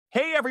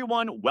Hey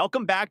everyone,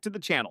 welcome back to the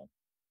channel.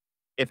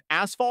 If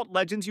Asphalt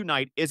Legends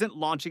Unite isn't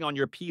launching on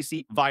your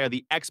PC via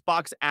the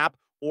Xbox app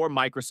or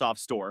Microsoft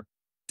Store,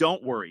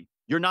 don't worry,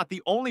 you're not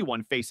the only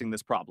one facing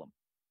this problem.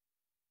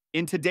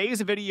 In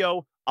today's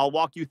video, I'll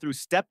walk you through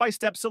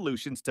step-by-step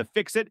solutions to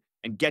fix it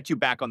and get you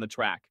back on the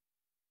track.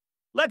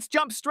 Let's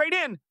jump straight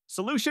in!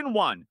 Solution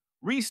 1.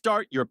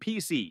 Restart your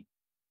PC.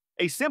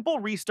 A simple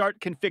restart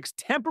can fix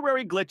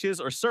temporary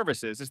glitches or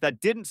services that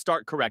didn't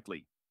start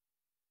correctly.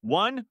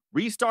 1.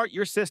 Restart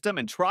your system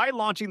and try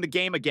launching the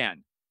game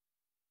again.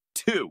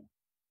 2.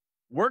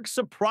 Works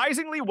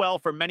surprisingly well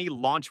for many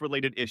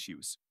launch-related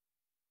issues.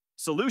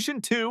 Solution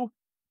 2.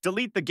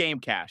 Delete the game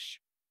cache.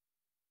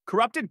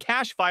 Corrupted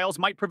cache files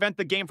might prevent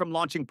the game from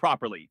launching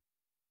properly.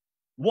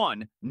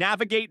 1.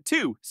 Navigate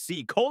to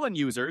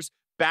C:users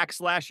 /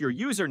 your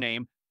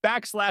username /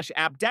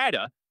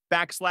 appdata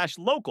 /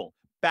 local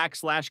 /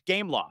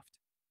 gameloft.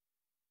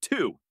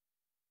 2.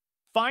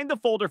 Find the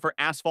folder for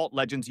Asphalt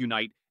Legends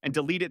Unite and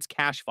delete its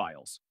cache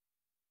files.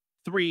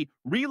 3.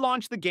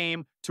 Relaunch the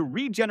game to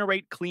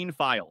regenerate clean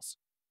files.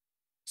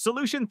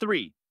 Solution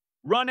 3.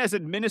 Run as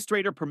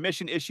administrator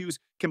permission issues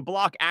can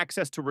block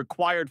access to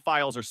required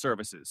files or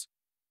services.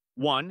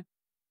 1.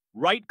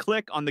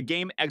 Right-click on the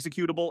game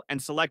executable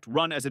and select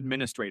Run as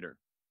administrator.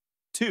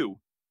 2.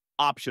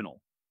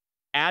 Optional.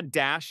 Add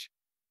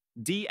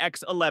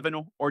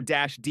 -DX11 or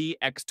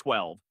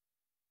 -DX12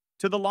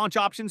 to the launch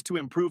options to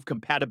improve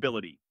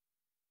compatibility.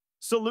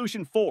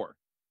 Solution 4.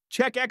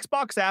 Check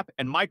Xbox app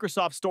and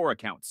Microsoft Store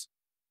accounts.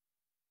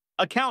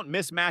 Account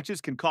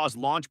mismatches can cause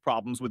launch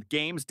problems with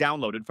games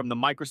downloaded from the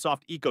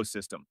Microsoft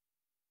ecosystem.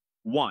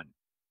 1.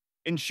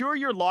 Ensure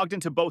you're logged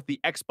into both the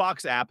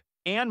Xbox app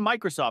and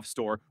Microsoft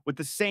Store with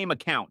the same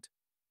account.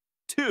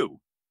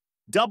 2.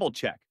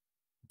 Double-check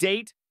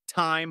date,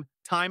 time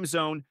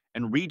zone,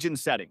 and region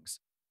settings.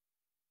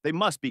 They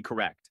must be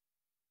correct.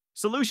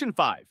 Solution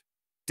 5.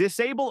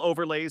 Disable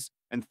overlays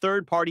and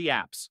third-party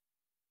apps.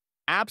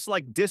 Apps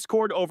like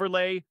Discord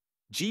Overlay,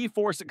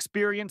 GeForce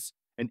Experience,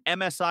 and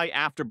MSI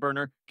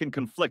Afterburner can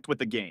conflict with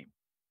the game.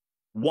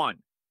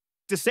 1.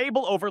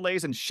 Disable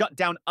overlays and shut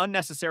down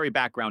unnecessary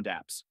background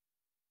apps.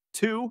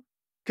 2.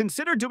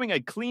 Consider doing a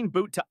clean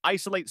boot to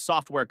isolate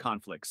software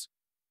conflicts.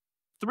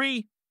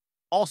 3.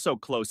 Also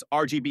close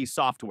RGB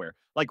software,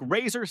 like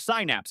Razer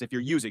Synapse if you're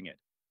using it.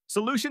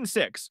 Solution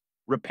 6.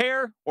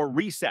 Repair or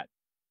reset.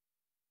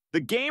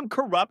 The game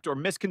corrupt or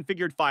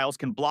misconfigured files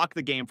can block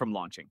the game from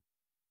launching.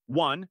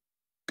 1.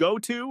 Go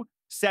to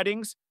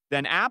Settings,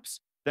 then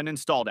Apps, then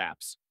Installed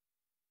Apps.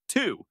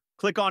 2.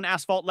 Click on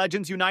Asphalt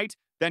Legends Unite,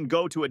 then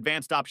go to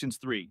Advanced Options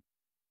 3.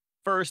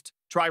 First,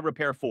 try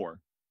Repair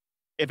 4.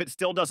 If it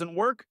still doesn't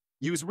work,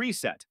 use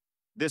Reset.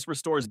 This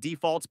restores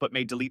defaults but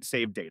may delete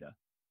saved data.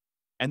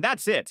 And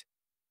that's it.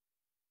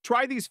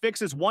 Try these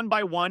fixes one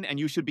by one and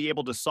you should be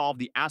able to solve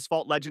the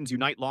Asphalt Legends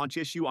Unite launch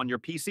issue on your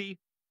PC.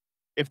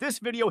 If this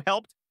video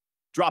helped,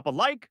 drop a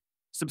like,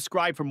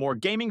 subscribe for more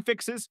gaming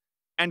fixes,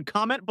 and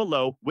comment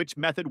below which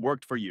method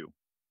worked for you.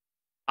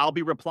 I'll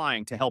be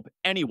replying to help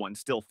anyone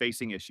still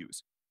facing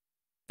issues.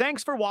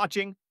 Thanks for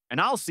watching, and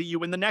I'll see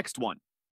you in the next one.